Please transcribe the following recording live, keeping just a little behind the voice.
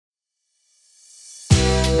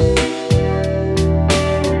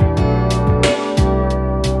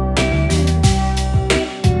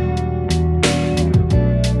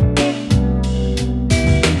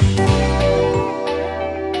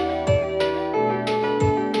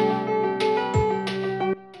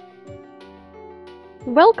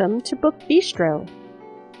Welcome to Book Bistro,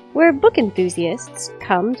 where book enthusiasts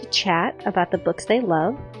come to chat about the books they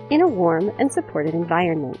love in a warm and supportive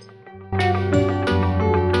environment.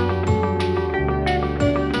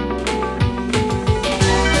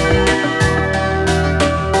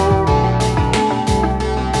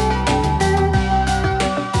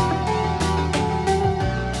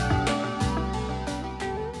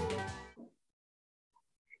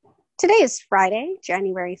 Today is Friday,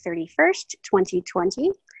 January 31st,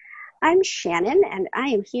 2020. I'm Shannon, and I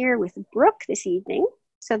am here with Brooke this evening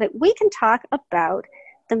so that we can talk about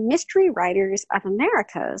the Mystery Writers of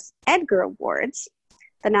America's Edgar Awards,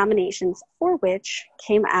 the nominations for which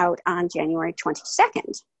came out on January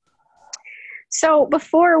 22nd. So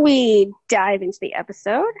before we dive into the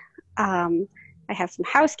episode, I have some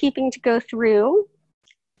housekeeping to go through.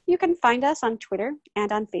 You can find us on Twitter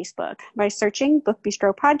and on Facebook by searching Book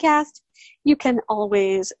Bistro Podcast. You can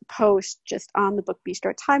always post just on the Book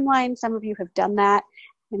Bistro timeline. Some of you have done that.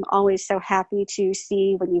 I'm always so happy to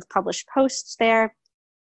see when you've published posts there.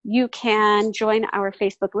 You can join our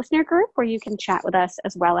Facebook listener group where you can chat with us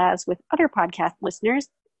as well as with other podcast listeners.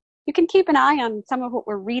 You can keep an eye on some of what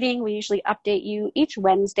we're reading. We usually update you each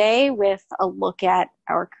Wednesday with a look at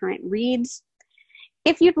our current reads.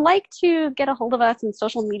 If you'd like to get a hold of us and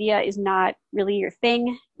social media is not really your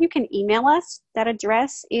thing, you can email us. That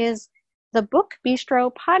address is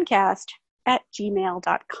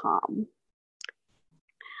thebookbistropodcast@gmail.com.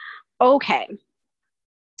 Okay.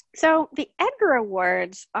 So the Edgar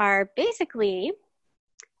Awards are basically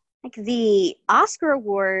like the Oscar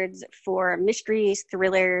Awards for mysteries,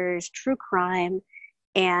 thrillers, true crime,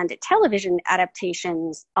 and television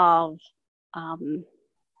adaptations of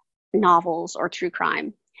novels or true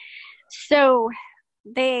crime. So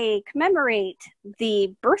they commemorate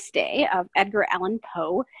the birthday of Edgar Allan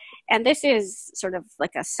Poe, and this is sort of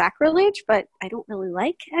like a sacrilege, but I don't really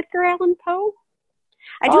like Edgar Allan Poe.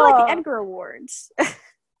 I do like the Edgar Awards.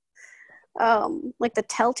 Like the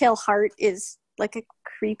Telltale Heart is like a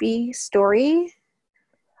creepy story.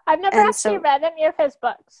 I've never actually read any of his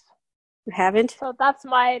books. You haven't? So that's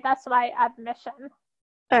my admission.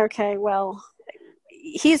 Okay, well,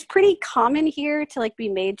 he's pretty common here to like be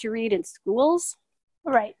made to read in schools.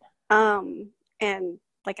 Right. And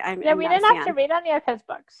like we didn't have to read any of his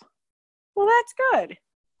books. Well, that's good.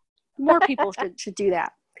 More people should do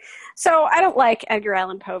that. So I don't like Edgar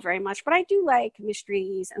Allan Poe very much, but I do like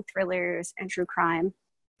mysteries and thrillers and true crime.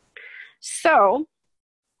 So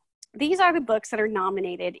these are the books that are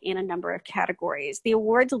nominated in a number of categories. The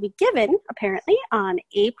awards will be given, apparently, on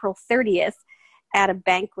April 30th at a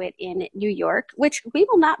banquet in New York, which we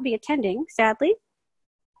will not be attending, sadly.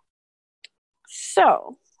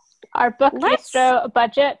 So our Book Bistro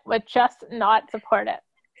budget would just not support it.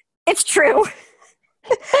 It's true.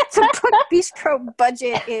 The Book Bistro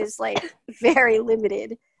budget is like very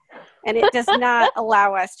limited, and it does not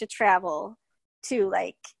allow us to travel to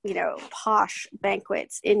like, posh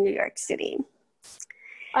banquets in New York City.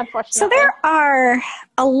 Unfortunately. So there are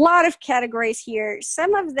a lot of categories here.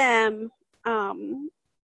 Some of them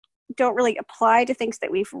don't really apply to things that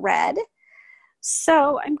we've read.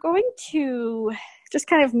 So I'm going to just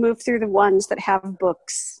kind of move through the ones that have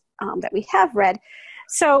books that we have read.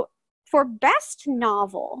 So for Best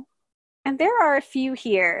Novel, and there are a few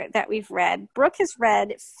here that we've read. Brooke has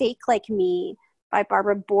read Fake Like Me by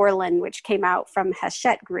Barbara Borland, which came out from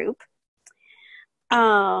Hachette Group.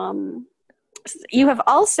 You have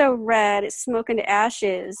also read Smoke and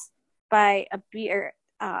Ashes by Abir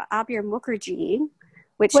Mukherjee,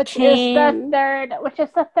 which is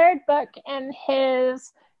the third book in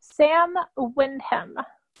his Sam Wyndham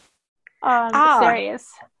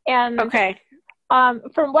series. And okay.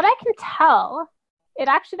 From what I can tell, it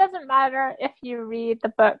actually doesn't matter if you read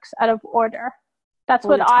the books out of order. That's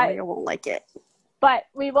what Natalia won't like it. But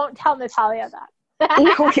we won't tell Natalia that.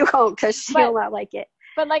 No, we won't, because she'll not like it.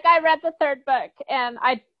 But like, I read the third book, and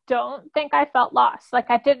I don't think I felt lost.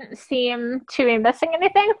 Like, I didn't seem to be missing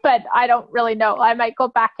anything, but I don't really know. I might go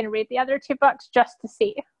back and read the other two books just to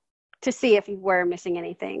see. To see if you were missing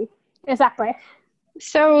anything. Exactly.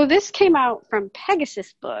 So this came out from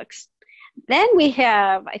Pegasus Books. Then we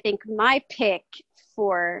have, I think, my pick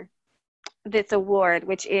for this award,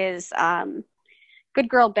 which is Good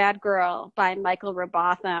Girl, Bad Girl by Michael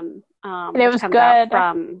Robotham. And it was good.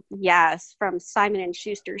 From Simon &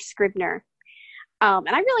 Schuster Scribner. And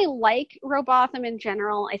I really like Robotham in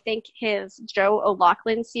general. I think his Joe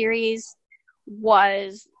O'Loughlin series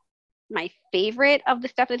was my favorite of the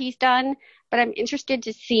stuff that he's done, but I'm interested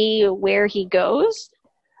to see where he goes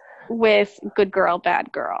with Good Girl,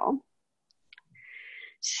 Bad Girl.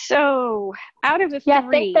 So, out of the Yeah, I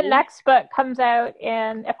think the three, next book comes out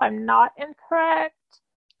in, if I'm not incorrect,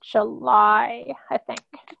 July, I think.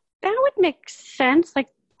 that would make sense. Like,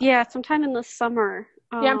 yeah, sometime in the summer.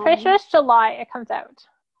 Yeah, I'm pretty sure it's July it comes out.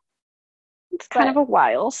 It's kind of a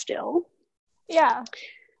while still. Yeah.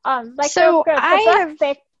 Like So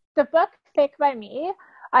the book Fake by Me,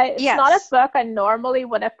 it's not a yes. book I normally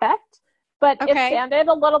would have picked, but it Okay. sounded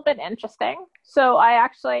a little bit interesting. So I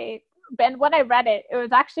actually, and when I read it, it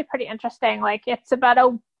was actually pretty interesting. Like, it's about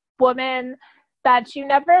a woman that you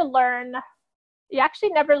actually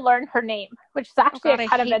never learn her name, which is actually it's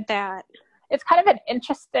kind of an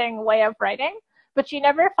interesting way of writing, but you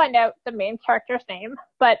never find out the main character's name.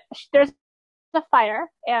 But there's a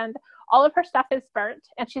fire and all of her stuff is burnt,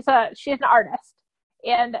 and she's an artist,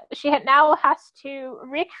 and she now has to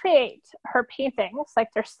recreate her paintings. Like,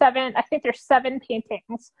 there's seven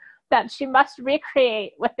paintings that she must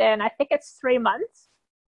recreate within, I think it's 3 months,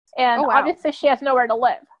 and obviously she has nowhere to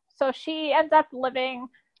live, so she ends up finding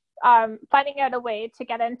out a way to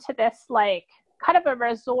get into this, like, kind of a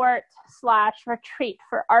resort / retreat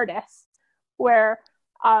for artists where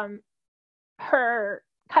her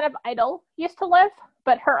kind of idol used to live,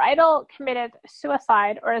 but her idol committed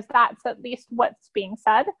suicide, or that's at least what's being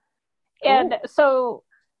said. And so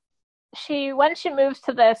when she moves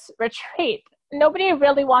to this retreat, nobody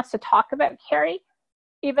really wants to talk about Carrie,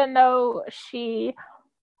 even though the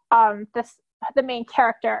main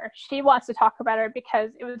character, she wants to talk about her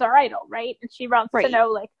because it was her idol, right? And she wants to know,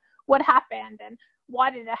 like, what happened and why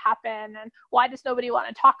did it happen and why does nobody want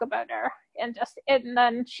to talk about her? And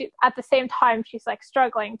then she, at the same time, she's like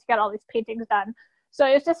struggling to get all these paintings done. So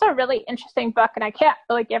it's just a really interesting book, and I can't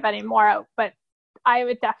really give any more out, but I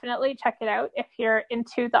would definitely check it out if you're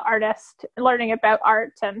into the artist, learning about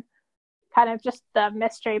art and kind of just the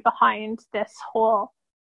mystery behind this whole,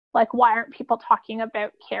 like, why aren't people talking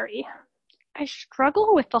about Carrie? I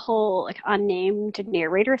struggle with the whole, like, unnamed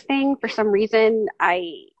narrator thing. For some reason,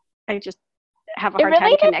 I just have a hard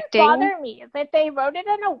time connecting. It really didn't bother me that they wrote it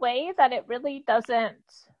in a way that it really doesn't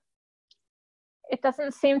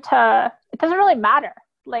really matter.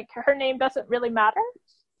 Like, her name doesn't really matter.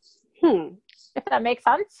 If that makes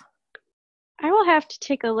sense. I will have to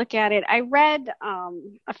take a look at it. I read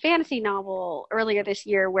a fantasy novel earlier this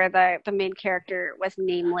year where the main character was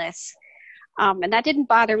nameless. And that didn't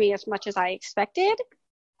bother me as much as I expected.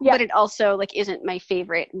 Yeah. But it also, like, isn't my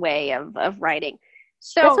favorite way of writing.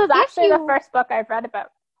 So this was actually the first book I've read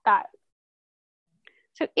about that.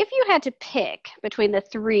 So if you had to pick between the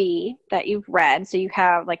three that you've read, so you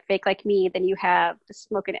have, like, Fake Like Me, then you have The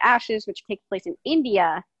Smoke and Ashes, which takes place in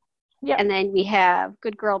India, and then we have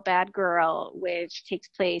Good Girl, Bad Girl, which takes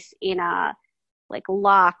place in a, like,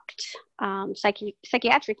 locked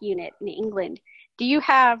psychiatric unit in England. Do you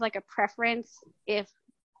have, like, a preference if,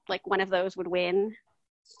 like, one of those would win?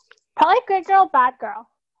 Probably Good Girl, Bad Girl.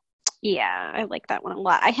 Yeah, I like that one a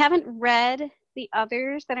lot. I haven't read the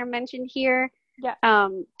others that are mentioned here. Yeah.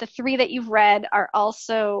 The three that you've read are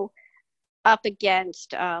also up against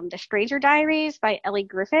The Stranger Diaries by Ellie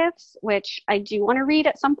Griffiths, which I do want to read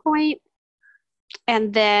at some point.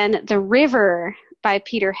 And then The River by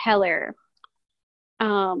Peter Heller.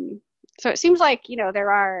 So it seems like, there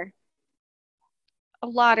are a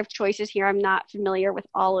lot of choices here. I'm not familiar with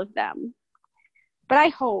all of them. But I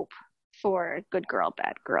hope for Good Girl,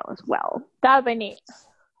 Bad Girl as well. That would be neat.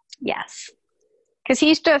 Yes. Because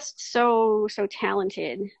he's just so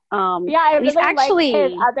talented. Yeah, I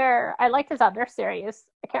liked his other series.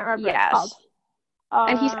 I can't remember what it's called.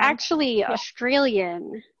 And he's actually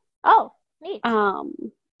Australian. Oh, neat.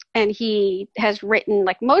 And he has written,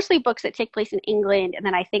 like, mostly books that take place in England, and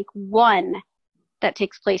then I think one that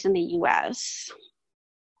takes place in the US.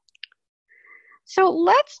 So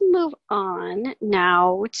let's move on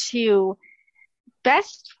now to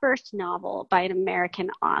Best First Novel by an American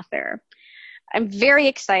Author. I'm very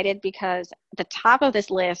excited because the top of this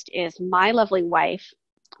list is My Lovely Wife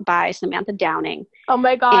by Samantha Downing. Oh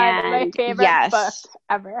my God, my favorite book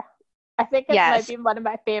ever. I think it might be one of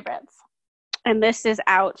my favorites. And this is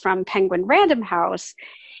out from Penguin Random House.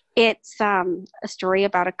 It's a story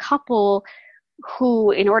about a couple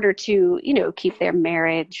who, in order to, keep their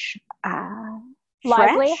marriage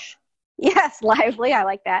lively. Fresh? Yes, lively. I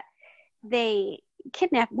like that. They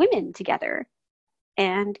kidnap women together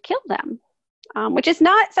and kill them, which is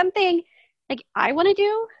not something, like, I want to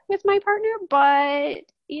do with my partner, but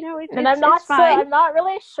I'm not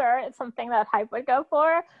really sure it's something that I would go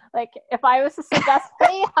for. Like, if I was to suggest,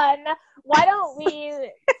 hey, hun, why don't we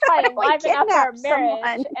try to liven up our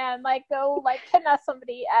marriage and, like, go, like, kidnap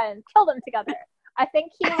somebody and kill them together? I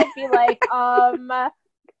think he would be like,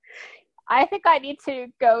 I think I need to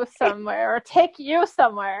go somewhere or take you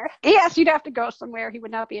somewhere. Yes, you'd have to go somewhere. He would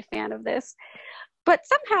not be a fan of this. But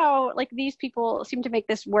somehow, like, these people seem to make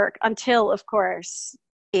this work until, of course,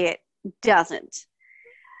 it doesn't.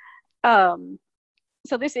 Um,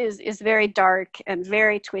 so this is very dark and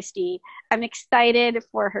very twisty. I'm excited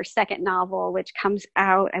for her second novel, which comes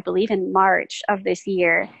out, I believe, in March of this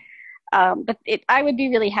year. I would be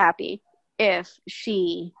really happy if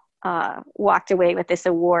she walked away with this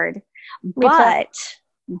award. But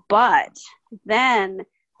then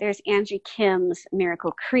there's Angie Kim's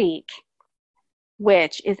Miracle Creek,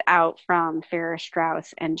 which is out from Farrar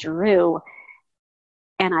Straus and Giroux,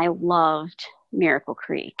 and I loved Miracle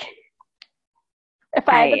Creek. If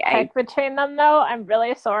I had to pick between them, though, I'm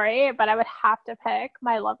really sorry, but I would have to pick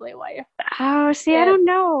My Lovely Wife. Oh, see, I don't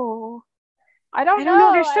know. I don't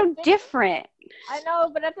know. They're so different. I know,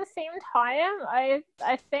 but at the same time,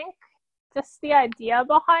 I think just the idea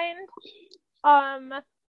behind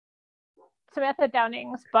Samantha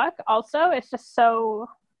Downing's book also is just so,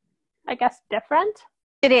 I guess, different.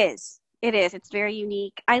 It is. It's very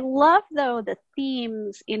unique. I love, though, the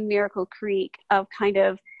themes in Miracle Creek of kind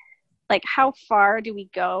of like, how far do we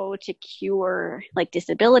go to cure like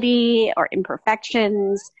disability or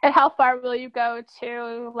imperfections? And how far will you go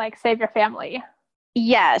to like save your family?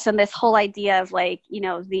 Yes, and this whole idea of like,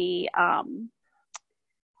 the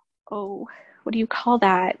what do you call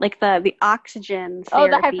that? Like the oxygen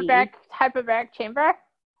therapy. The hyperbaric chamber?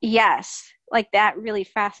 Yes, like that really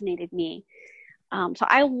fascinated me. So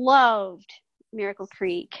I loved Miracle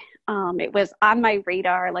Creek. It was on my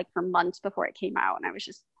radar like for months before it came out, and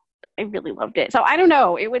I really loved it. So I don't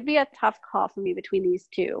know. It would be a tough call for me between these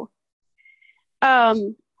two.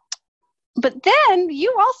 But then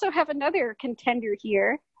you also have another contender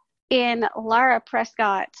here in Lara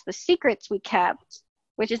Prescott's The Secrets We Kept,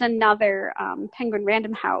 which is another Penguin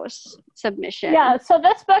Random House submission. Yeah, so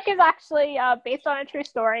this book is actually based on a true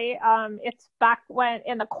story. It's back when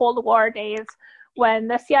in the Cold War days when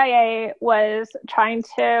the CIA was trying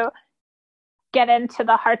to get into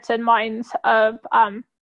the hearts and minds of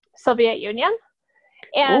Soviet Union.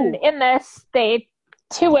 And in this,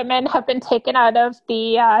 two women have been taken out of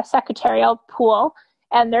the secretarial pool,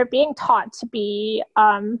 and they're being taught to be,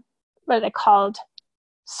 what are they called?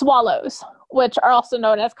 Swallows, which are also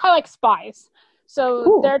known as kind of like spies.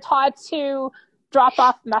 So they're taught to drop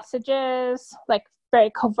off messages, like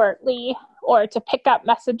very covertly, or to pick up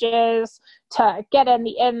messages, to get in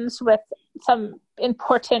the inns with some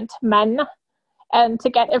important men, and to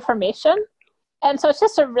get information. And so it's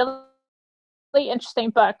just a really interesting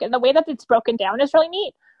book, and the way that it's broken down is really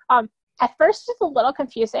neat. At first it's a little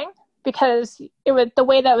confusing because it was the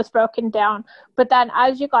way that it was broken down, but then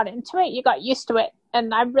as you got into it, you got used to it.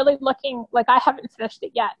 And I'm really I haven't finished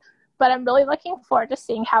it yet, but I'm really looking forward to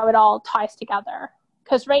seeing how it all ties together.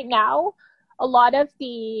 Because right now, a lot of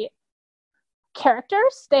the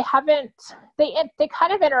characters, they kind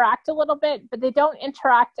of interact a little bit, but they don't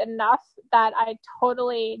interact enough that I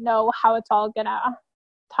totally know how it's all gonna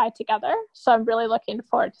tie together. So I'm really looking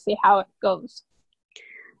forward to see how it goes.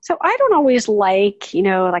 So I don't always like,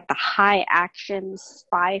 like the high action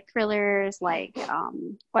spy thrillers, like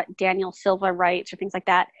what Daniel Silva writes or things like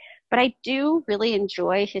that. But I do really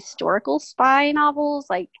enjoy historical spy novels,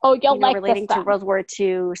 like relating to World War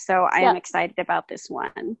II. So I am excited about this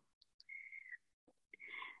one.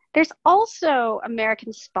 There's also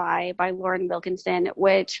American Spy by Lauren Wilkinson,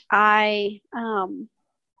 which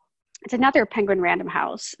it's another Penguin Random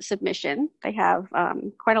House submission. They have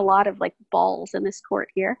quite a lot of like balls in this court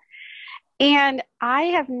here. And I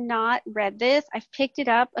have not read this. I've picked it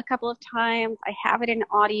up a couple of times. I have it in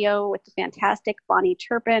audio with the fantastic Bonnie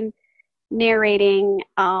Turpin narrating.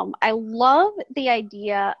 I love the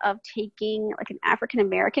idea of taking like an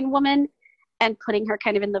African-American woman and putting her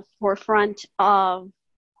kind of in the forefront of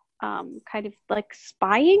kind of like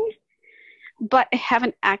spying. But I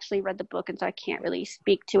haven't actually read the book, and so I can't really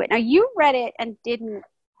speak to it. Now, you read it and didn't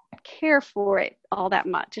care for it all that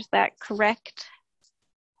much. Is that correct?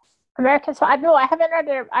 American Spy. No, I haven't read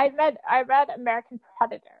it. I read American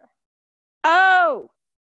Predator. Oh,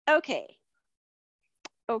 okay.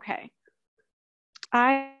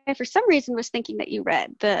 I, for some reason, was thinking that you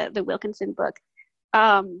read the Wilkinson book.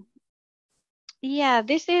 Yeah,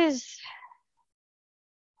 this is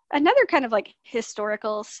another kind of like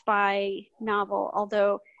historical spy novel,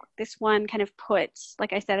 although this one kind of puts,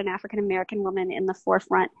 like I said, an African-American woman in the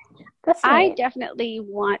forefront. I definitely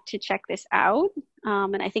want to check this out,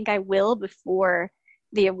 and I think I will before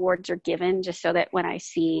the awards are given, just so that when I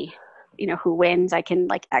see, who wins, I can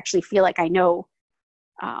like actually feel like I know,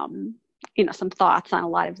 some thoughts on a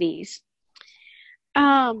lot of these.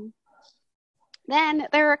 Then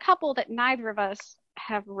there are a couple that neither of us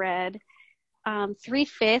have read.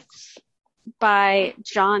 3/5 by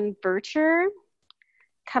John Bircher,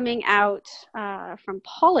 coming out from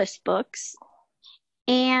Paulus Books,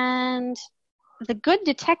 and The Good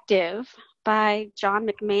Detective by John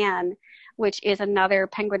McMahon, which is another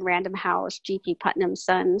Penguin Random House G.P. Putnam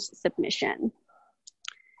Sons submission.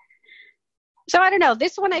 So I don't know.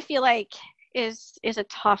 This one I feel like is a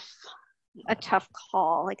tough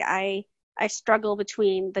call. Like I struggle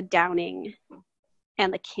between the Downing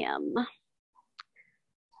and the Kim.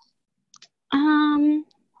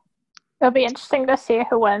 It'll be interesting to see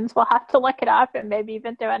who wins. We'll have to look it up and maybe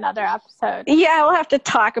even do another episode. Yeah, we'll have to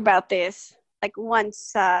talk about this like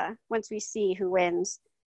once we see who wins.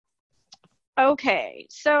 Okay,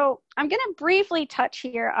 so I'm going to briefly touch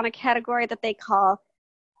here on a category that they call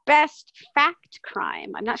Best Fact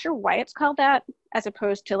Crime. I'm not sure why it's called that, as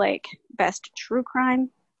opposed to like Best True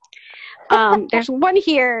Crime. There's one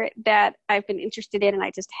here that I've been interested in, and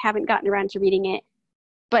I just haven't gotten around to reading it.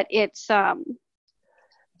 But it's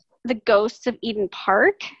The Ghosts of Eden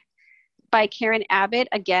Park by Karen Abbott.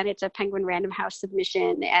 Again, it's a Penguin Random House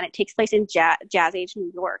submission, and it takes place in Jazz Age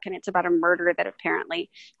New York, and it's about a murder that apparently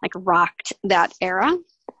like rocked that era.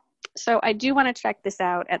 So I do want to check this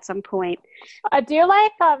out at some point. I do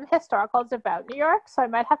like historicals about New York, so I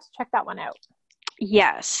might have to check that one out.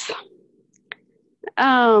 Yes.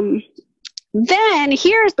 Then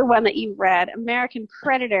here's the one that you read, American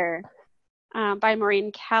Predator by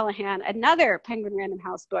Maureen Callahan, another Penguin Random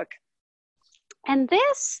House book. And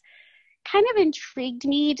this kind of intrigued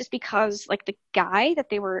me just because like the guy that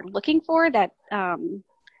they were looking for, that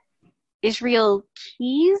Israel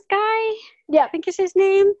Keyes guy, yeah, I think is his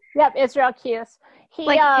name. Yep, Israel Keyes. He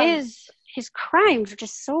like his crimes are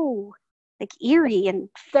just so like eerie and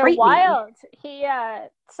they're frightening. Wild. He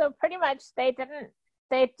so pretty much they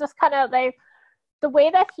just kind of the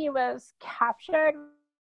way that he was captured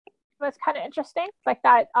was kind of interesting. Like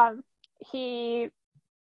that it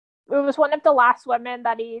was one of the last women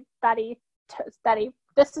that he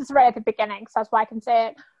this is right at the beginning, so that's why I can say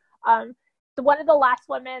it. One of the last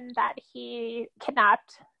women that he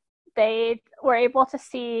kidnapped, they were able to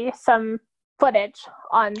see some footage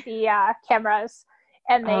on the cameras,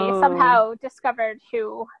 and they somehow discovered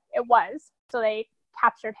who it was, so they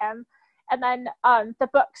captured him. And then the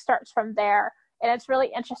book starts from there, and it's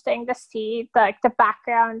really interesting to see the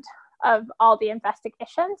background of all the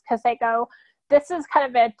investigations, because they go, this is kind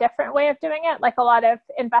of a different way of doing it. Like a lot of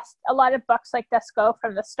books like this go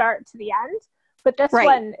from the start to the end, but this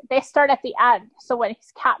one, they start at the end, so when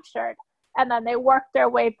he's captured, and then they work their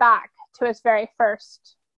way back to his very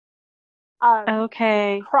first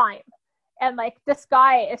crime. And like this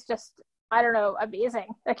guy is just, I don't know, amazing.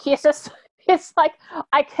 Like it's like,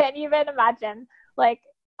 I can't even imagine. Like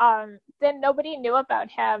then nobody knew about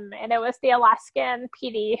him, and it was the Alaskan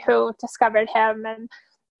PD who discovered him, and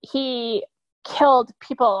he killed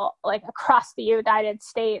people like across the United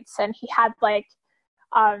States. And he had like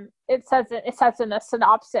it says in the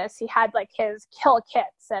synopsis, he had like his kill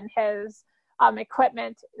kits and his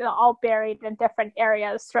equipment all buried in different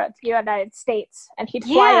areas throughout the United States, and he'd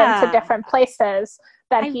fly into different places.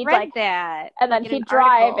 Then he'd and then he'd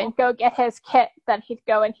drive and go get his kit. Then he'd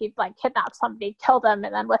go and he'd like kidnap somebody, kill them,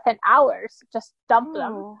 and then within hours just dump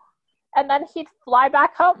them. And then he'd fly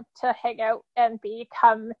back home to hang out and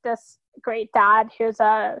become this great dad who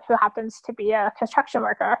happens to be a construction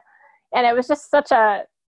worker. And it was just such a,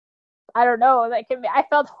 I don't know, like I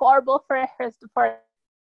felt horrible for his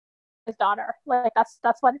daughter. Like that's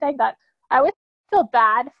one thing that I always feel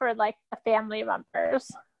bad for, like the family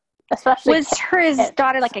members, especially. Was his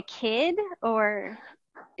daughter like a kid, or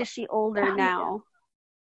is she older now?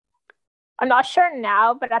 I'm not sure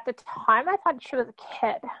now, but at the time I thought she was a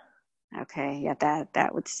kid. Okay, yeah,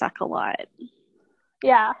 that would suck a lot.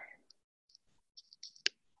 Yeah.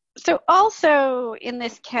 So also in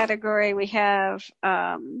this category we have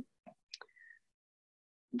The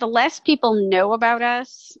Less People Know About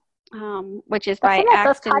Us, which is by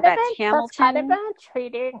Axton Betts Hamilton. That's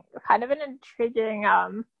kind of an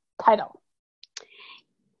intriguing title.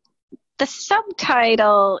 The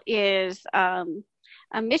subtitle is A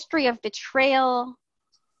Mystery of Betrayal,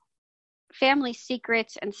 Family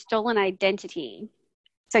Secrets, and Stolen Identity.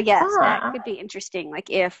 So yes, that could be interesting. Like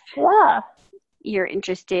if you're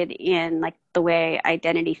interested in like the way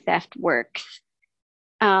identity theft works.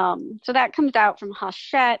 So that comes out from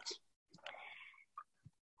Hachette.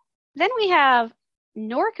 Then we have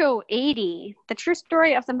Norco 80, the true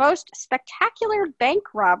story of the most spectacular bank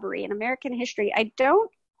robbery in American history. I don't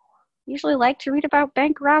usually like to read about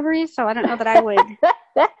bank robberies, so I don't know that I would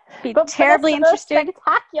be terribly interested.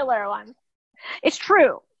 Spectacular one. It's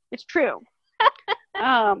true. It's true.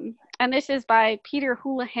 And this is by Peter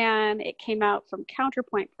Houlihan. It came out from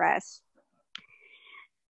Counterpoint Press.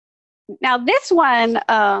 Now, this one,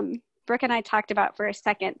 Brooke and I talked about for a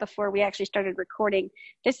second before we actually started recording.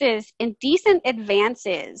 This is Indecent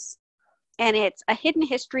Advances, and it's a hidden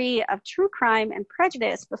history of true crime and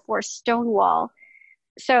prejudice before Stonewall.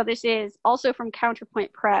 So this is also from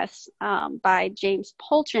Counterpoint Press by James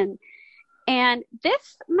Polchin. And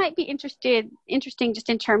this might be interesting just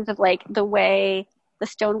in terms of like the way the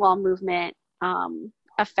Stonewall movement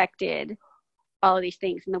affected all of these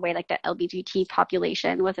things and the way like the LGBT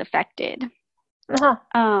population was affected. Uh-huh.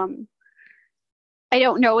 I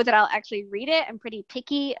don't know that I'll actually read it. I'm pretty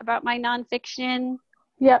picky about my nonfiction.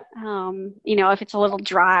 Yep. If it's a little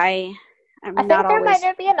dry, I think there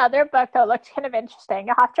might be another book that looks kind of interesting.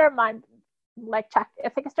 I'll have to check. I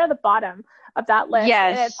think it's near the bottom of that list.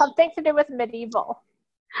 Yes. And it's something to do with medieval.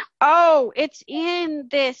 Oh, it's in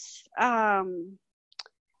this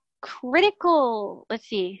critical, let's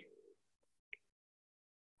see.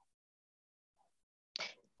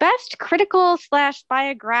 Best critical /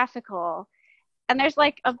 biographical. And there's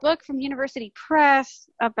like a book from University Press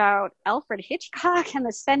about Alfred Hitchcock and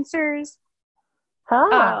the censors.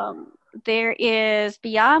 Huh. There is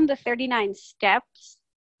Beyond the 39 Steps,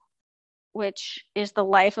 which is the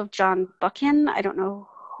life of John Buchan. I don't know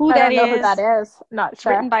who that is. I don't know who that is. Not It's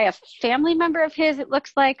sure. written by a family member of his, it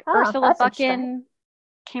looks like. Ursula Buchan.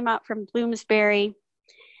 Came out from Bloomsbury.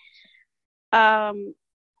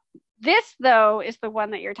 This, though, is the one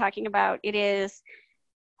that you're talking about. It is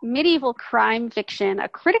Medieval Crime Fiction, a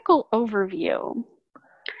critical overview.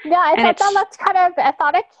 Yeah, I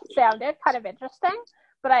thought it sounded kind of interesting,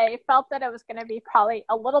 but I felt that it was going to be probably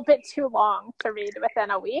a little bit too long to read within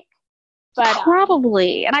a week. But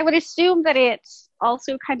probably. And I would assume that it's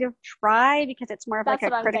also kind of dry because it's more of like a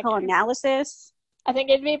critical analysis. I think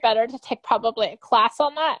it'd be better to take probably a class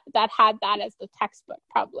on that had that as the textbook,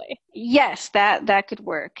 probably. Yes, that could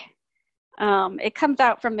work. It comes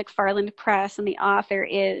out from McFarland Press, and the author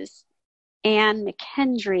is Anne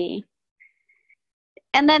McKendry.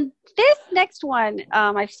 And then this next one,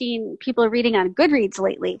 I've seen people reading on Goodreads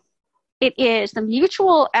lately. It is the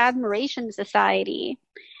Mutual Admiration Society,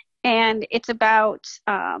 and it's about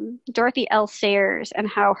Dorothy L. Sayers and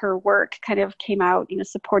how her work kind of came out,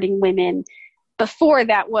 supporting women before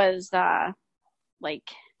that was a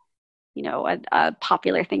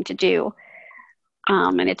popular thing to do.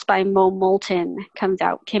 And it's by Mo Moulton, came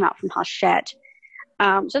out from Hachette.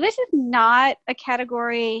 So this is not a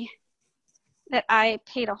category that I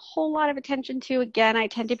paid a whole lot of attention to. Again, I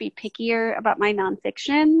tend to be pickier about my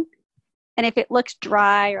nonfiction. And if it looks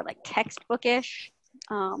dry or like textbookish,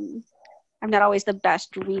 I'm not always the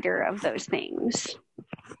best reader of those things.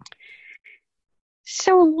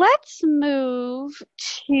 So let's move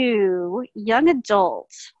to young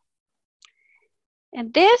adult.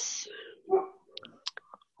 And this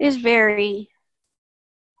is very,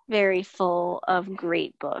 very full of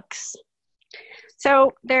great books.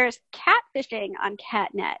 So there's Catfishing on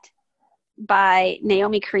Catnet by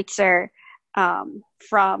Naomi Kreitzer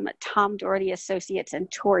from Tom Doherty Associates and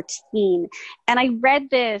Tor Teen. And I read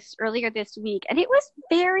this earlier this week, and it was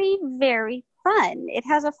very, very fun. It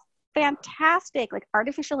has a fantastic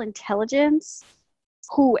artificial intelligence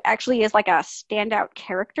who actually is like a standout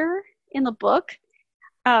character in the book.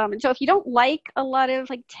 And so if you don't like a lot of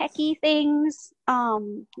techie things,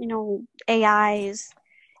 AIs,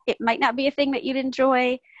 it might not be a thing that you'd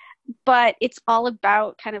enjoy, but it's all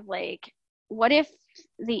about kind of what if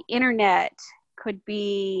the internet could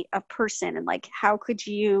be a person, and how could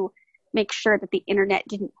you make sure that the internet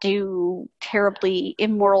didn't do terribly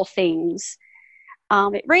immoral things?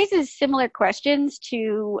 It raises similar questions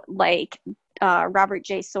to Robert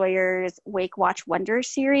J. Sawyer's Wake, Watch, Wonder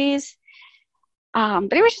series.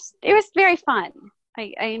 But it was very fun.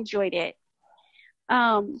 I enjoyed it.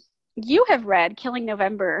 You have read Killing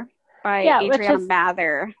November by Adriana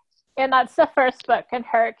Mather. And that's the first book in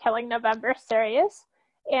her Killing November series.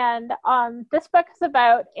 And this book is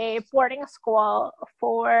about a boarding school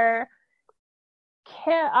for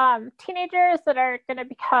teenagers that are going to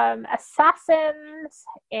become assassins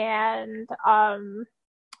and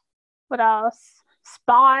what else?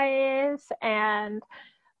 Spies. And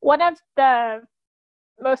one of the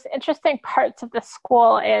most interesting parts of the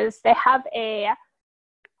school is they have a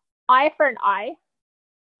eye for an eye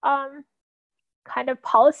kind of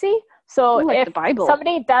policy. So if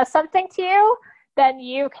somebody does something to you, then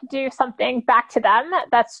you can do something back to them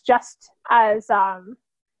that's just as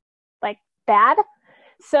bad.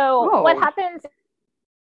 So what happens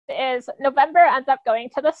is November ends up going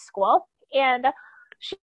to the school, and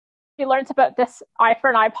she learns about this eye for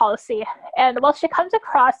an eye policy. And well, she comes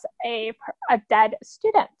across a dead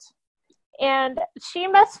student. And she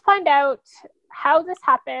must find out how this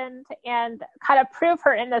happened and kind of prove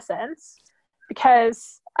her innocence,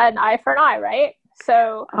 because an eye for an eye, right?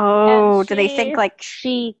 So do they think like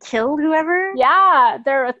she killed whoever? Yeah,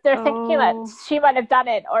 they're thinking that she might have done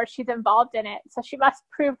it or she's involved in it. So she must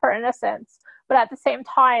prove her innocence. But at the same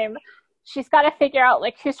time, she's got to figure out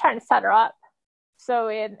like who's trying to set her up. So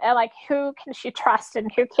and like who can she trust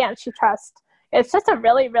and who can't she trust? It's just a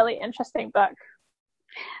really, really interesting book.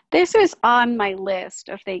 This was on my list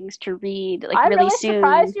of things to read. Like, I'm really really soon.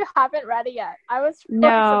 Surprised you haven't read it yet. I was really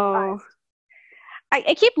surprised.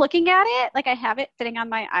 I keep looking at it. Like, I have it sitting on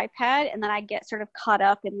my iPad, and then I get sort of caught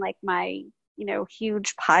up in like my,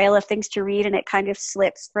 huge pile of things to read, and it kind of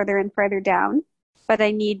slips further and further down. But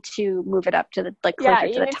I need to move it up to the closer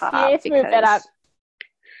to the top. You need to move it up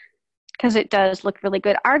because it does look really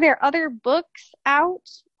good. Are there other books out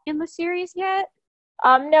in the series yet?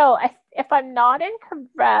 No. If I'm not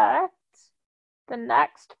incorrect, the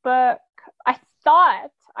next book I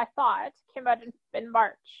thought came out in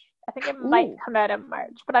March. I think it might come out in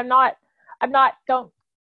March, but I'm not. Don't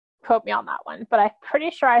quote me on that one. But I'm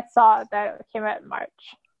pretty sure I saw that it came out in March.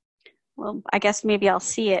 Well, I guess maybe I'll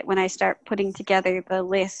see it when I start putting together the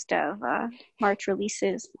list of March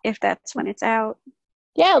releases, if that's when it's out.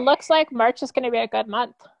 Yeah, it looks like March is going to be a good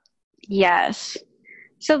month. Yes.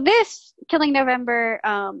 So this Killing November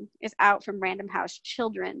is out from Random House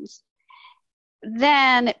Children's.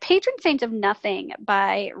 Then Patron Saint of Nothing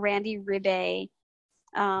by Randy Ribay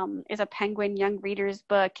is a Penguin Young Readers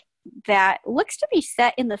book that looks to be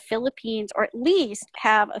set in the Philippines, or at least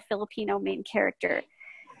have a Filipino main character.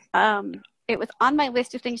 It was on my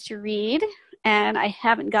list of things to read, and I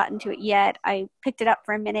haven't gotten to it yet. I picked it up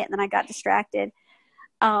for a minute, and then I got distracted.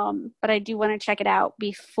 But I do want to check it out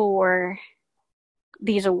before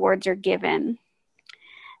these awards are given.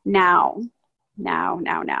 Now.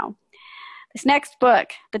 This next book,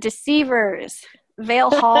 The Deceivers, Vale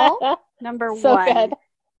Hall, number so 1. Good.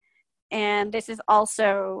 And this is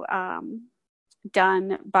also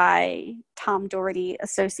done by Tom Doherty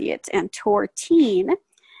Associates and Tor Teen.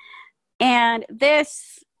 And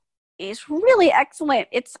this is really excellent.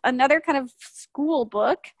 It's another kind of school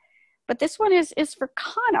book, but this one is for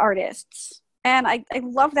con artists. And I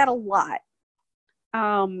love that a lot.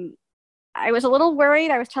 I was a little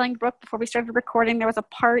worried. I was telling Brooke before we started recording, there was a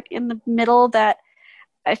part in the middle that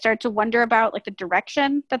I started to wonder about, like the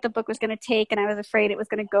direction that the book was going to take, and I was afraid it was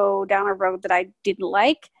going to go down a road that I didn't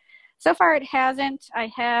like. So far it hasn't. I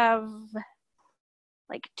have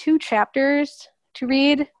like 2 chapters to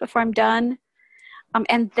read before I'm done.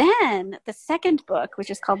 And then the second book, which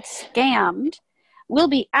is called Scammed, will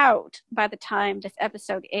be out by the time this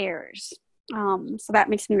episode airs. So that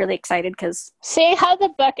makes me really excited because see how the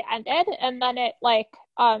book ended, and then it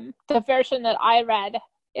the version that I read,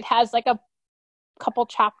 it has like a couple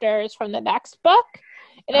chapters from the next book,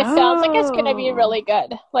 and it sounds like it's going to be really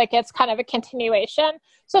good. Like it's kind of a continuation,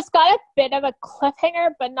 so it's got a bit of a cliffhanger,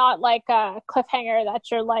 but not like a cliffhanger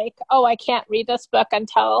that you're like, oh, I can't read this book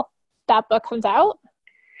until that book comes out.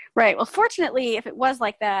 Right. Well, fortunately, if it was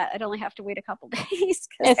like that, I'd only have to wait a couple days.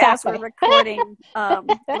 Because exactly. As we're recording,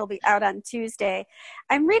 it'll be out on Tuesday.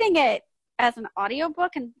 I'm reading it as an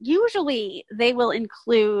audiobook, and usually they will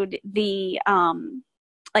include the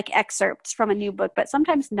like excerpts from a new book, but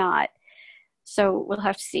sometimes not. So we'll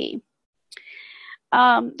have to see.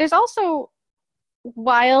 There's also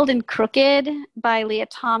Wild and Crooked by Leah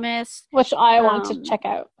Thomas, which I want to check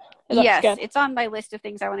out. Yes, good. It's on my list of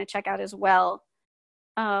things I want to check out as well.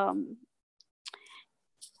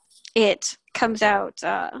 It comes out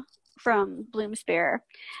from Bloomsbury,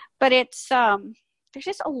 but it's there's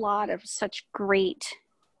just a lot of such great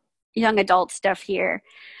young adult stuff here.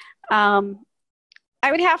 I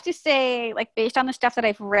would have to say, like, based on the stuff that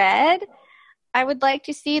I've read, I would like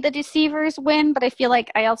to see The Deceivers win, but I feel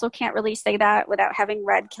like I also can't really say that without having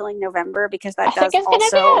read Killing November, because that does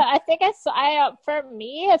also... I think it's, for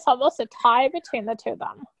me, it's almost a tie between the two of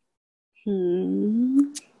them.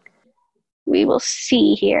 We will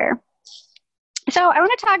see here. So I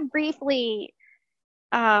want to talk briefly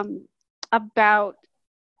about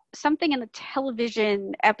something in the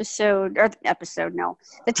television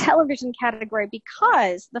the television category,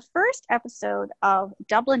 because the first episode of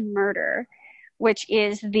Dublin Murder, which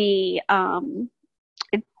is the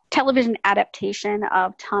television adaptation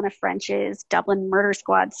of Tana French's Dublin Murder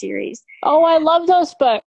Squad series. Oh, I love those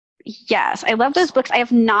books. Yes, I love those books. I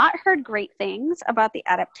have not heard great things about the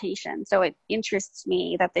adaptation, so it interests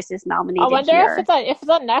me that this is nominated. I wonder here. if it's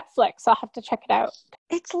on Netflix. I'll have to check it out.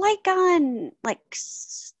 It's like on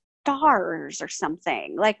Stars or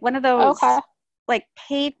something, like one of those like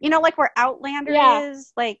paid, like where Outlander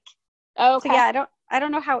is, like. Okay. So yeah, I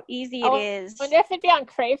don't know how easy it is. I wonder if it'd be on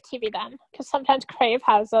Crave TV then, because sometimes Crave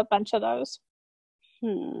has a bunch of those.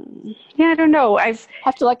 Yeah, I don't know. I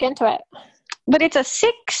have to look into it. But it's a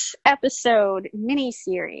 6-episode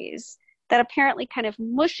miniseries that apparently kind of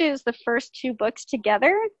mushes the first 2 books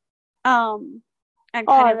together, and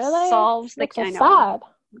kind of solves the. I know. Sad.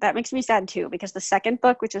 That makes me sad too, because the second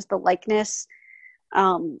book, which is The Likeness,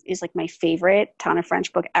 is like my favorite Tana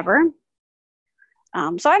French book ever.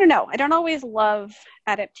 So I don't know. I don't always love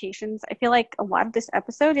adaptations. I feel like a lot of this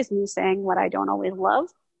episode is me saying what I don't always love.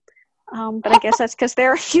 But I guess that's because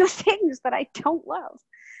there are a few things that I don't love.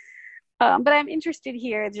 But I'm interested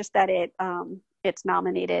here just that it's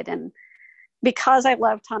nominated. And because I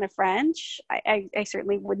love Tana French, I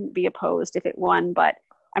certainly wouldn't be opposed if it won, but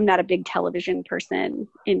I'm not a big television person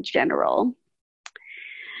in general.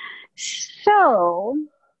 So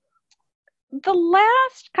the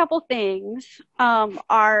last couple things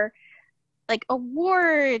are like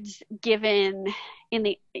awards given in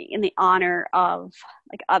the honor of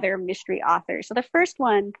like other mystery authors. So the first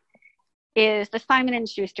one is the Simon &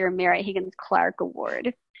 Schuster Mary Higgins Clark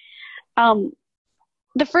Award.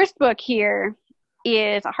 The first book here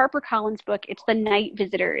is a HarperCollins book. It's The Night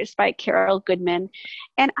Visitors by Carol Goodman.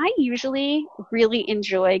 And I usually really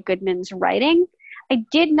enjoy Goodman's writing. I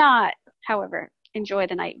did not, however, enjoy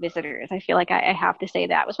The Night Visitors. I feel like I have to say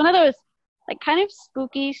that. It was one of those like kind of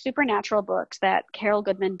spooky supernatural books that Carol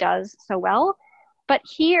Goodman does so well. But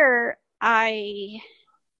here I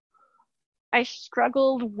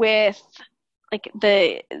struggled with like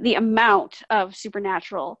the amount of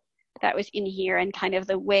supernatural that was in here, and kind of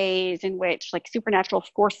the ways in which like supernatural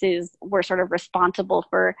forces were sort of responsible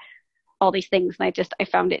for all these things. And I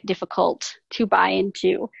found it difficult to buy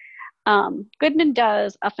into. Goodman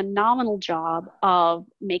does a phenomenal job of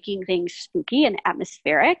making things spooky and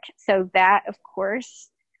atmospheric. So that, of course,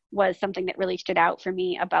 was something that really stood out for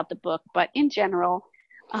me about the book. But in general,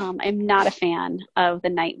 I'm not a fan of The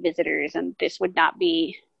Night Visitors, and this would not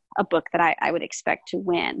be a book that I would expect to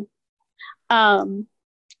win.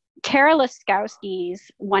 Tara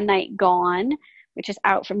Laskowski's One Night Gone, which is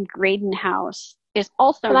out from Graydon House, is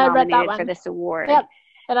also nominated for this award. Yep,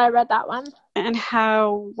 and I read that one. And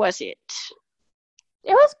how was it?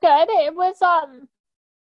 It was good. It was,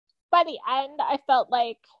 by the end, I felt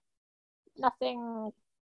like nothing,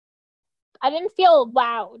 I didn't feel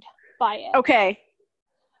wowed by it. Okay.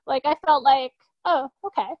 Like, I felt like, oh,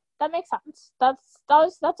 okay, that makes sense. That's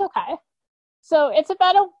okay. So it's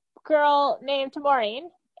about a girl named Maureen,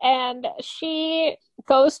 and she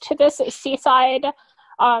goes to this seaside,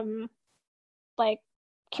 like,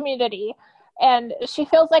 community, and she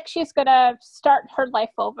feels like she's gonna start her life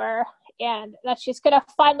over, and that she's gonna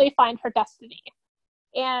finally find her destiny.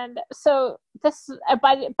 And so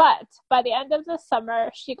by the end of the summer,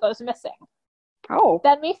 she goes missing. Oh.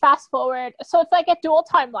 Then we fast forward. So it's like a dual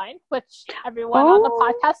timeline, which everyone on the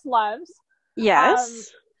podcast loves.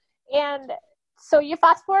 Yes. And so you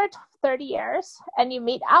fast forward 30 years and you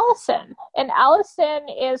meet Allison. And Allison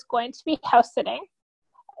is going to be house sitting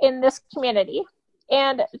in this community.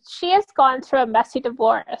 And she has gone through a messy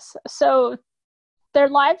divorce. So their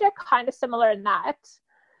lives are kind of similar in that.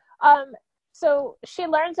 So she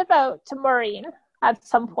learns about Maureen at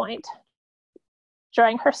some point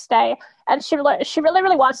during her stay, and she really,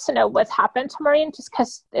 really wants to know what's happened to Maureen, just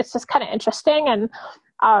because it's just kind of interesting. And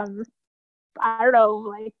I don't know,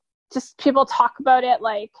 like, just people talk about it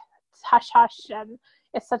like it's hush hush and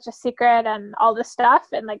it's such a secret and all this stuff,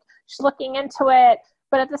 and like she's looking into it,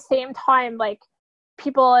 but at the same time, like,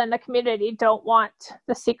 people in the community don't want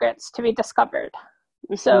the secrets to be discovered.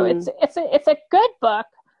 Mm-hmm. So it's a good book,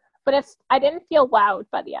 but I didn't feel wowed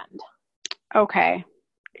by the end. Okay.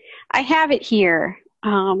 I have it here,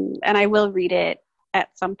 and I will read it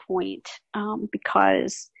at some point,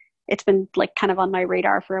 because it's been like kind of on my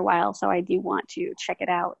radar for a while, so I do want to check it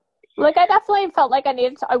out. Like, I definitely felt like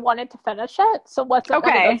I wanted to finish it. So what's one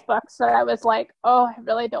of those books that I was like, oh, I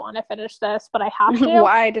really don't want to finish this, but I have to.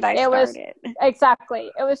 Why did I start it?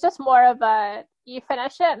 Exactly. It was just more of you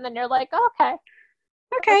finish it and then you're like, oh, okay.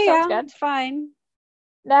 Okay, yeah, that's fine.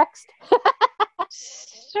 Next.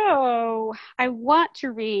 So I want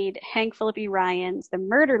to read Hank Phillippe Ryan's The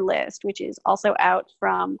Murder List, which is also out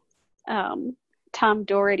from Tom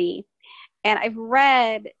Doherty. And I've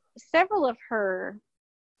read several of her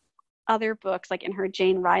other books, like in her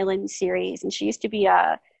Jane Ryland series. And she used to be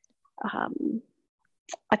a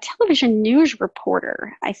television news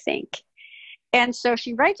reporter, I think. And so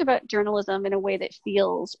she writes about journalism in a way that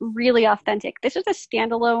feels really authentic. This is a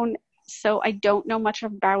standalone so I don't know much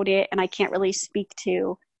about it, and I can't really speak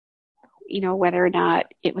to, whether or not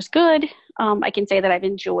it was good. I can say that I've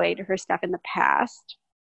enjoyed her stuff in the past.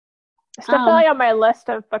 It's definitely on my list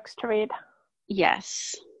of books to read.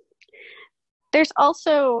 Yes. There's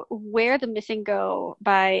also Where the Missing Go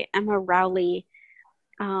by Emma Rowley,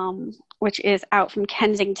 which is out from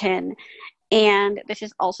Kensington. And this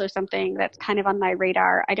is also something that's kind of on my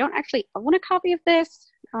radar. I don't actually own a copy of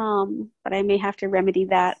this, but I may have to remedy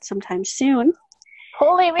that sometime soon.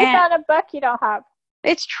 Holy, we found a book you don't have.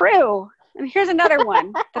 It's true. And here's another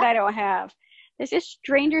one that I don't have. This is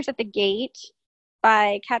Strangers at the Gate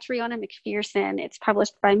by Catriona McPherson. It's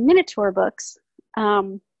published by Minotaur Books.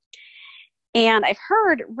 And I've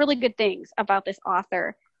heard really good things about this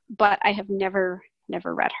author, but I have never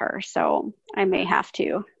read her. So I may have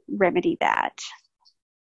to remedy that.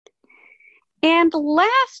 And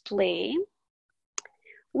lastly,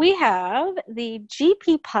 we have the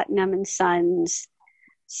G.P. Putnam and Sons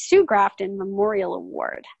Sue Grafton Memorial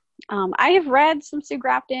Award. I have read some Sue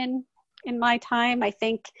Grafton in my time, I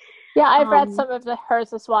think. Yeah, I've read some of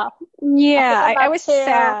hers as well. Yeah, I was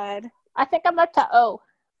sad. I think I'm up to O.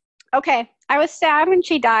 Okay. I was sad when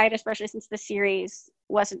she died, especially since the series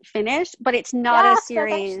wasn't finished, but it's not a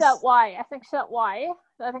series. I think she's at Y.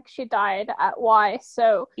 I think she died at Y.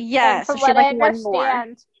 So yes, from so what I understand, one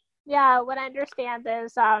more. Yeah, what I understand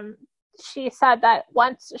is she said that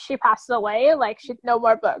once she passes away, like she'd no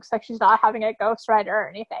more books, like she's not having a ghostwriter or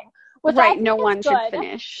anything. Which right, no one should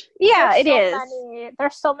finish. Yeah,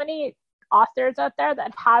 there's so many authors out there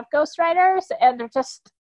that have ghostwriters, and they're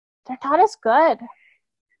not as good.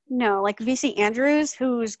 No, like V.C. Andrews,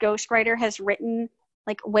 whose ghostwriter has written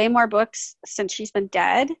like way more books since she's been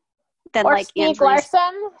dead than or like Stieg Larsson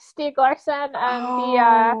and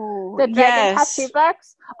the Dragon Tattoo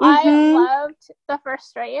books. Mm-hmm. I loved the first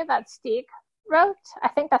story that Stieg wrote. I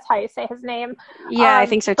think that's how you say his name. Yeah, I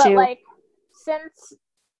think so too. But like since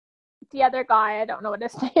the other guy, I don't know what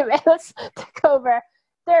his name is, took over.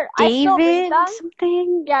 David I still read them.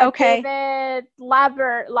 Something? Yeah, okay. David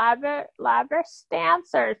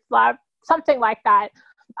Laberstance or something like that.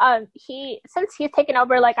 Since he's taken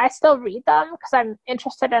over, like I still read them because I'm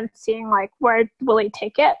interested in seeing like where will he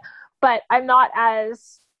take it, but I'm not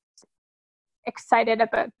as excited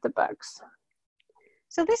about the books.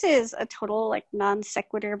 So this is a total like non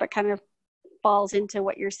sequitur, but kind of falls into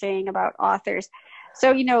what you're saying about authors.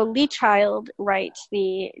 So, Lee Child writes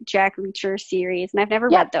the Jack Reacher series, and I've never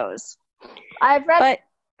read those. I've read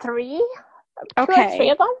three. Okay.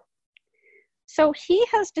 3 of them. So he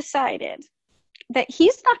has decided that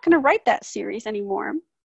he's not going to write that series anymore.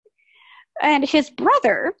 And his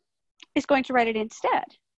brother is going to write it instead.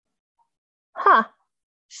 Huh.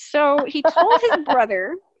 So he told his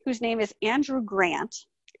brother, whose name is Andrew Grant,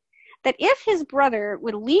 that if his brother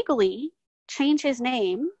would legally change his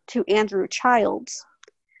name to Andrew Childs,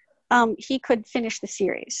 he could finish the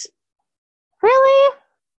series. Really?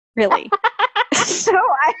 So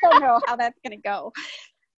I don't know how that's going to go.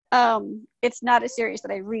 It's not a series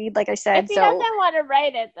that I read, like I said. If he doesn't want to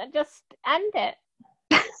write it, then just end it.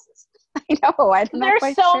 I know.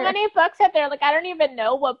 There's so many books out there. Like I don't even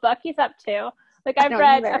know what book he's up to. Like I've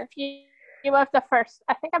read a few of the first.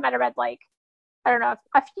 I think I might have read like I don't know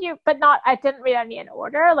a few, but not. I didn't read any in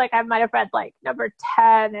order. Like I might have read like number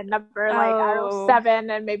 10 and number I don't know 7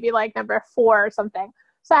 and maybe like number 4 or something.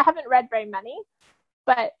 So I haven't read very many,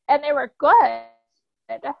 and they were good,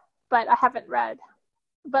 but I haven't read.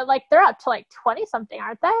 But like they're up to like 20 something,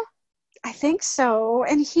 aren't they? I think so.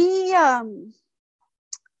 And he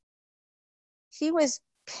was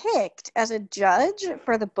picked as a judge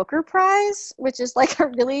for the Booker Prize, which is like a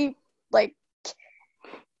really like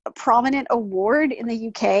a prominent award in the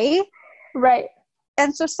UK. Right.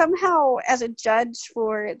 And so somehow as a judge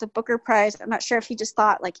for the Booker Prize, I'm not sure if he just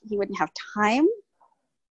thought like he wouldn't have time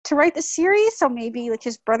to write the series, so maybe like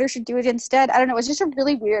his brother should do it instead. I don't know. It was just a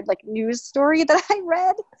really weird like news story that I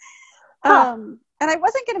read. And I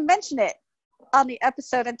wasn't going to mention it on the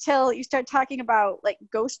episode until you start talking about like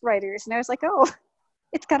ghostwriters, and I was like, oh,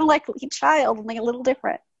 it's kind of like Lee Child, only a little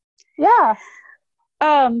different. Yeah.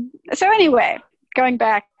 So anyway, going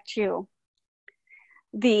back to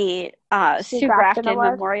the Sue Grafton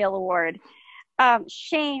Memorial Award.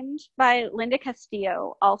 Shamed by Linda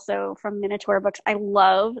Castillo, also from Minotaur Books. I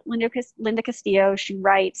love Linda Castillo. She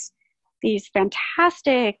writes these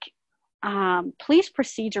fantastic police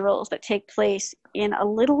procedurals that take place in a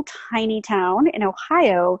little tiny town in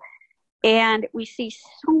Ohio, and we see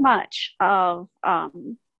so much of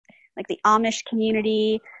like the Amish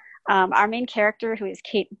community. Our main character, who is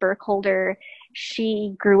Kate Burkholder,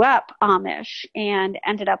 she grew up Amish and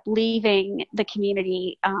ended up leaving the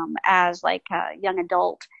community as like a young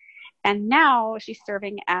adult. And now she's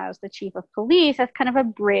serving as the chief of police as kind of a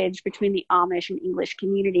bridge between the Amish and English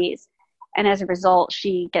communities. And as a result,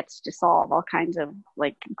 she gets to solve all kinds of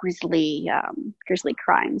like grisly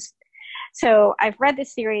crimes. So I've read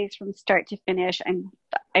this series from start to finish, and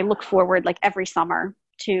I look forward like every summer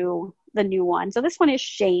to the new one. So this one is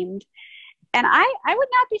Shamed. And I would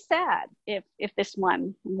not be sad if this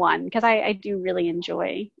one won, because I do really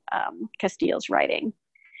enjoy Castile's writing.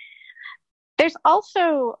 There's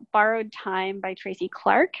also Borrowed Time by Tracy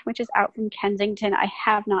Clark, which is out from Kensington. I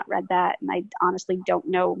have not read that, and I honestly don't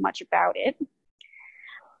know much about it.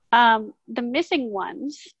 The Missing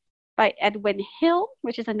Ones by Edwin Hill,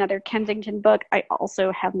 which is another Kensington book. I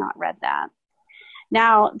also have not read that.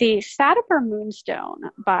 Now, the Satiper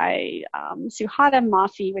Moonstone by Suhada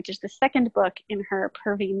Mafi, which is the second book in her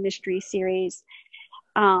Perveen mystery series,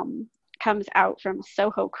 comes out from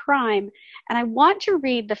Soho Crime. And I want to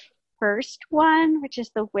read the first one, which is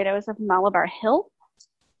The Widows of Malabar Hill.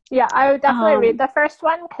 Yeah, I would definitely read the first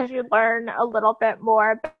one, because you learn a little bit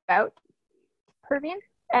more about Perveen,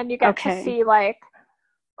 and you get to see like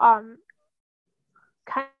kind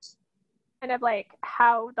of like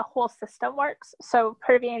how the whole system works. So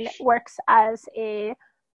Perveen works as a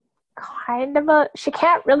kind of she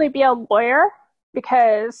can't really be a lawyer,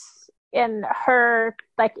 because in her,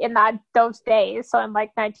 like in those days, so in like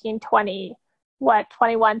 1920,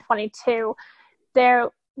 21, 22,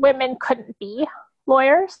 women couldn't be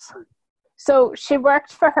lawyers. So she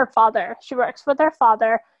worked for her father. She works with her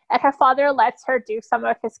father, and her father lets her do some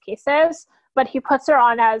of his cases, but he puts her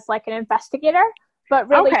on as like an investigator. But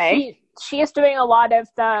really, she is doing a lot of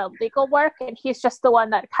the legal work, and he's just the one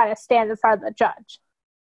that kind of stands in front of the judge.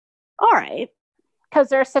 All right. Because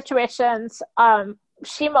there are situations,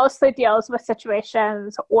 she mostly deals with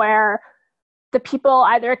situations where the people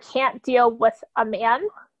either can't deal with a man.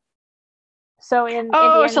 So in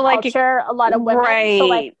Indian culture, a lot of women.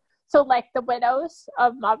 Right. So like the widows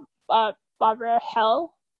of Malabar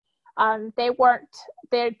Hill, they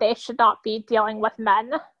should not be dealing with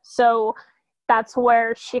men. So that's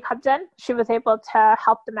where she comes in. She was able to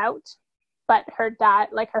help them out, but her dad,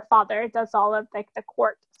 like her father, does all of like the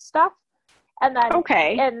court stuff. And then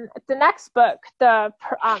in the next book, the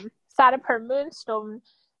Satiper Moonstone,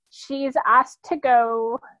 she's asked to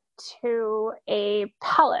go to a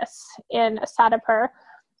palace in Satiper,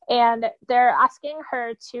 and they're asking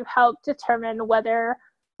her to help determine whether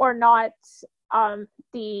or not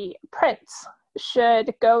the prince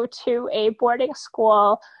should go to a boarding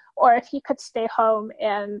school, or if he could stay home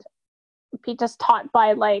and be just taught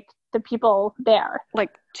by like the people there,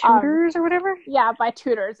 like tutors or whatever. Yeah, by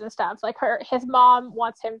tutors and stuff. Like his mom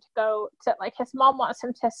wants him to go to, like, his mom wants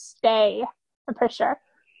him to stay. I'm pretty sure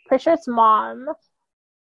his mom,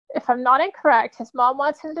 if I'm not incorrect, his mom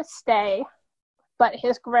wants him to stay, but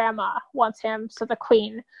his grandma wants him. So the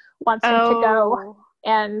queen wants him to go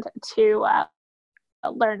and to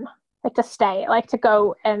learn, like to stay, like to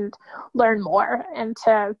go and learn more,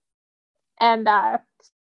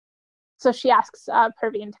 so she asks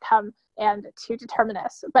Perveen to come and to determine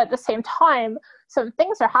this. But at the same time, some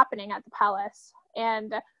things are happening at the palace,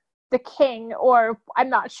 and the king, or I'm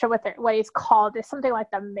not sure what he's called, is something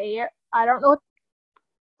like the mayor. I don't know what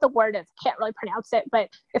the word is. I can't really pronounce it, but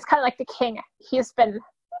it's kind of like the king. He's been,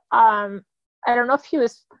 I don't know if he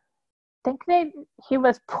was, he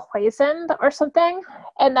was poisoned or something.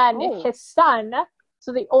 And then his son,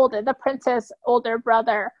 so the prince's older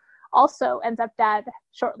brother, also ends up dead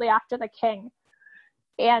shortly after the king.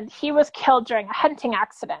 And he was killed during a hunting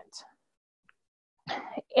accident.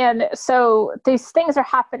 And so these things are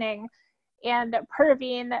happening, and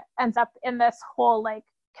Perveen ends up in this whole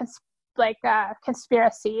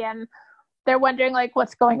conspiracy, and they're wondering like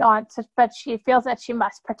what's going on. But she feels that she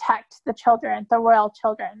must protect the children, the royal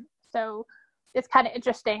children. So it's kind of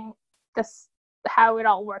interesting how it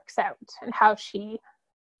all works out, and how she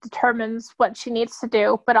determines what she needs to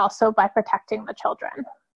do, but also by protecting the children.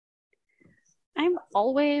 I'm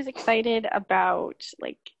always excited about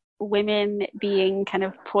like women being kind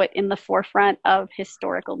of put in the forefront of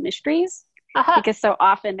historical mysteries, because so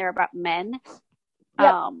often they're about men.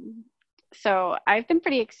 Yep. So I've been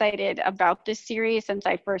pretty excited about this series since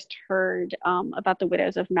I first heard about The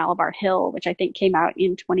Widows of Malabar Hill, which I think came out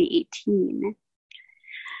in 2018.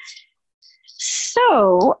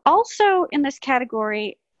 So also in this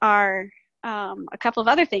category are a couple of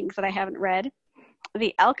other things that I haven't read.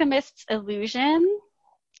 The Alchemist's Illusion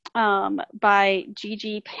by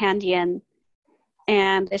Gigi Pandian,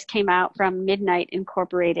 and this came out from Midnight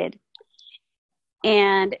Incorporated.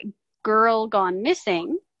 And Girl Gone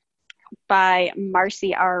Missing by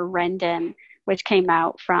Marcy R. Rendon, which came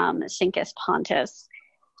out from Cincus Pontus.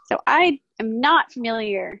 So I am not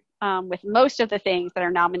familiar with most of the things that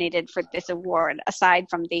are nominated for this award, aside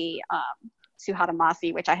from the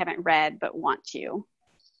Suhatamasi, which I haven't read but want to.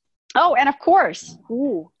 Oh, and of course,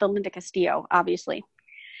 the Linda Castillo, obviously.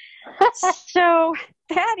 So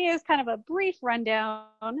that is kind of a brief rundown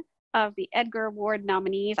of the Edgar Award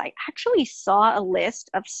nominees. I actually saw a list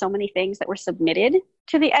of so many things that were submitted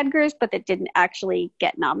to the Edgars, but that didn't actually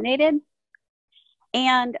get nominated.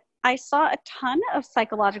 And I saw a ton of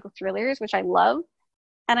psychological thrillers, which I love.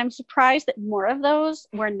 And I'm surprised that more of those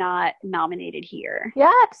were not nominated here.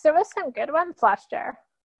 Yeah, because there was some good ones last year.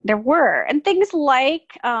 There were. And things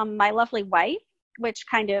like My Lovely Wife, which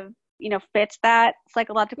kind of, fits that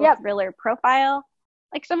psychological thriller profile.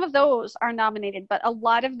 Like some of those are nominated, but a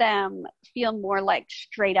lot of them feel more like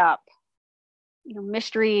straight up,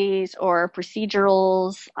 mysteries or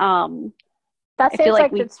procedurals. That seems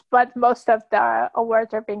like it's what most of the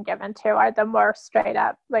awards are being given to, are the more straight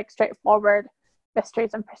up, like straightforward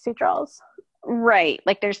mysteries and procedurals. Right.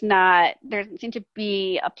 Like there doesn't seem to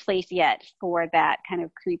be a place yet for that kind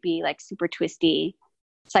of creepy, like super twisty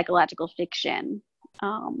psychological fiction.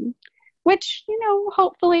 Which,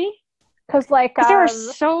 hopefully. Because there are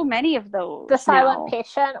so many of those. The Silent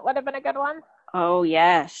Patient would have been a good one. Oh,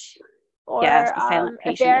 yes. Or, yes, The Silent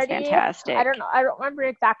Patient Verity, is fantastic. I don't know. I don't remember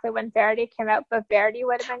exactly when Verity came out, but Verity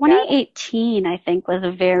would have been 2018, I think, was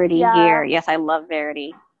a Verity year. Yes, I love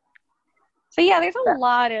Verity. So yeah, there's a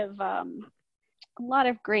lot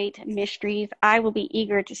of great mysteries. I will be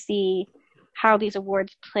eager to see how these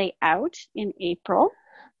awards play out in April.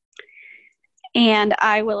 And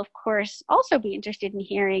I will, of course, also be interested in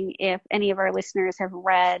hearing if any of our listeners have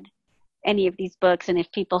read any of these books and if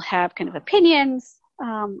people have kind of opinions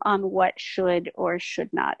on what should or should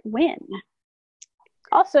not win.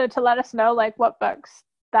 Also, to let us know, what books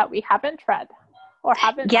that we haven't read or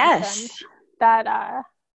haven't mentioned that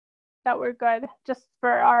were good, just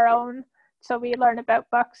for our own, so we learn about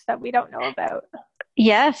books that we don't know about.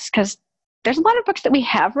 Yes, because there's a lot of books that we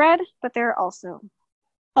have read, but there are also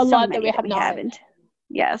a lot that we haven't.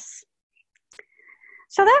 Yes.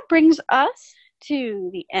 So that brings us to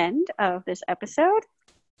the end of this episode.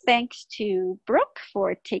 Thanks to Brooke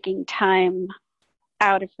for taking time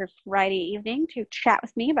out of her Friday evening to chat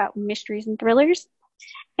with me about mysteries and thrillers.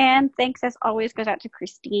 And thanks, as always, goes out to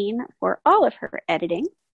Christine for all of her editing.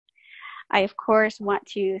 I, of course, want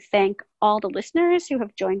to thank all the listeners who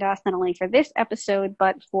have joined us, not only for this episode,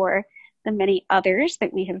 but for the many others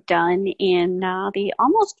that we have done in the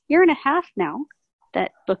almost year and a half now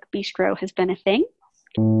that Book Bistro has been a thing.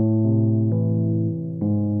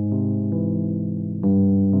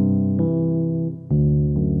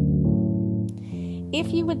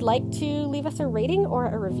 If you would like to leave us a rating or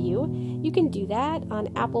a review, you can do that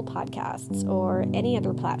on Apple Podcasts or any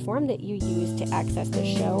other platform that you use to access the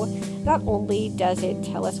show. Not only does it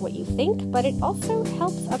tell us what you think, but it also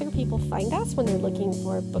helps other people find us when they're looking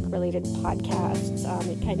for book-related podcasts.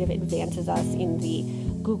 It kind of advances us in the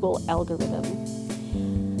Google algorithm.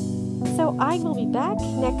 So I will be back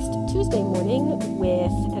next Tuesday morning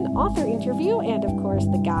with an author interview and, of course,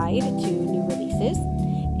 the guide to new releases.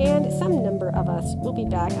 And some number of us will be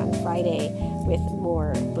back on Friday with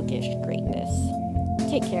more bookish greatness.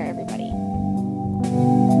 Take care, everybody.